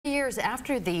Members,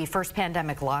 after the first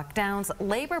pandemic lockdowns,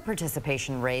 labor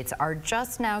participation rates are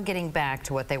just now getting back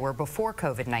to what they were before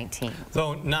COVID-19.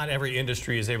 Though not every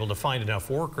industry is able to find enough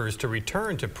workers to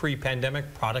return to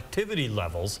pre-pandemic productivity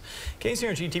levels.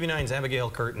 KCRG TV9's Abigail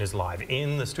Curtin is live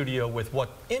in the studio with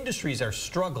what industries are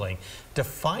struggling to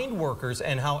find workers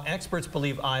and how experts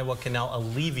believe Iowa can now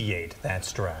alleviate that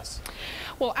stress.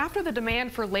 Well, after the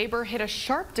demand for labor hit a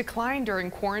sharp decline during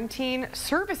quarantine,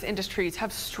 service industries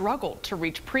have struggled to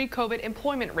reach pre-COVID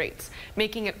employment rates,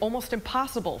 making it almost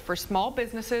impossible for small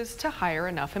businesses to hire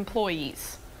enough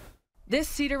employees. This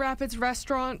Cedar Rapids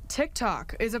restaurant,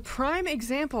 TikTok, is a prime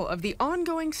example of the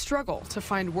ongoing struggle to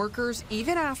find workers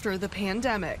even after the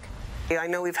pandemic. I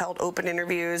know we've held open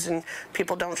interviews and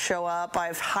people don't show up.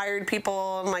 I've hired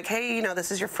people. I'm like, hey,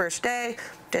 this is your first day.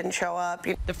 Didn't show up.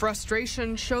 The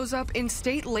frustration shows up in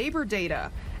state labor data.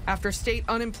 After state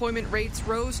unemployment rates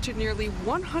rose to nearly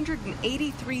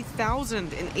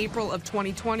 183,000 in April of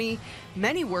 2020,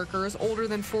 many workers older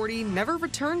than 40 never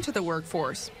returned to the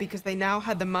workforce because they now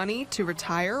had the money to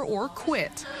retire or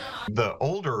quit. The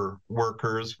older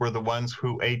workers were the ones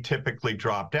who atypically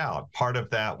dropped out. Part of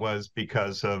that was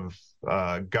because of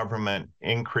government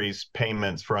increased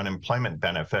payments for unemployment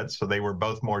benefits, so they were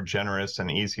both more generous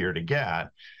and easier to get.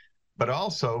 But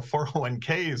also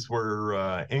 401ks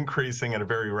were increasing at a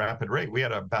very rapid rate. We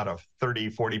had about a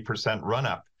 30–40% run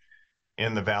up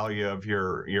in the value of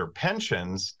your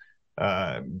pensions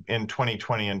in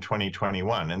 2020 and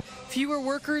 2021. And fewer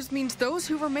workers means those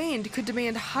who remained could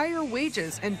demand higher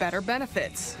wages and better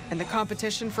benefits. And the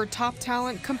competition for top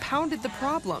talent compounded the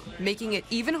problem, making it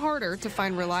even harder to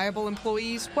find reliable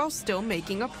employees while still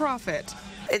making a profit.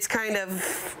 It's kind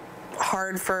of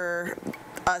hard for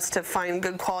us to find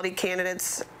good quality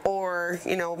candidates, or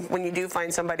when you do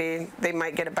find somebody, they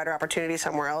might get a better opportunity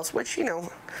somewhere else, which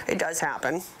it does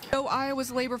happen. Though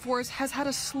Iowa's labor force has had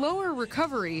a slower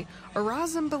recovery,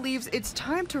 Erasm believes it's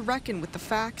time to reckon with the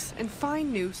facts and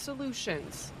find new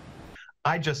solutions.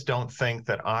 I just don't think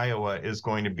that Iowa is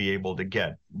going to be able to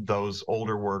get those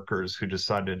older workers who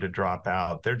decided to drop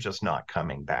out. They're just not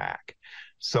coming back.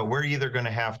 So we're either going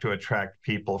to have to attract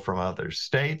people from other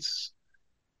states,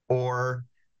 or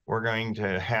we're going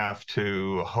to have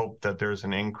to hope that there's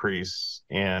an increase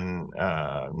in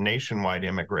nationwide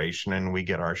immigration and we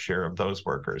get our share of those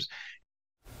workers.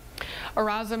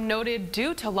 Erasm noted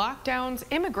due to lockdowns,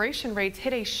 immigration rates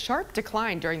hit a sharp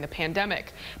decline during the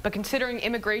pandemic. But considering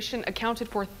immigration accounted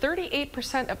for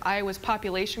 38% of Iowa's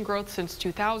population growth since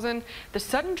 2000, the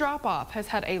sudden drop-off has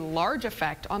had a large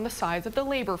effect on the size of the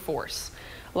labor force.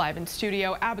 Live in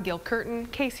studio, Abigail Curtin,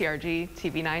 KCRG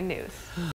TV9 News.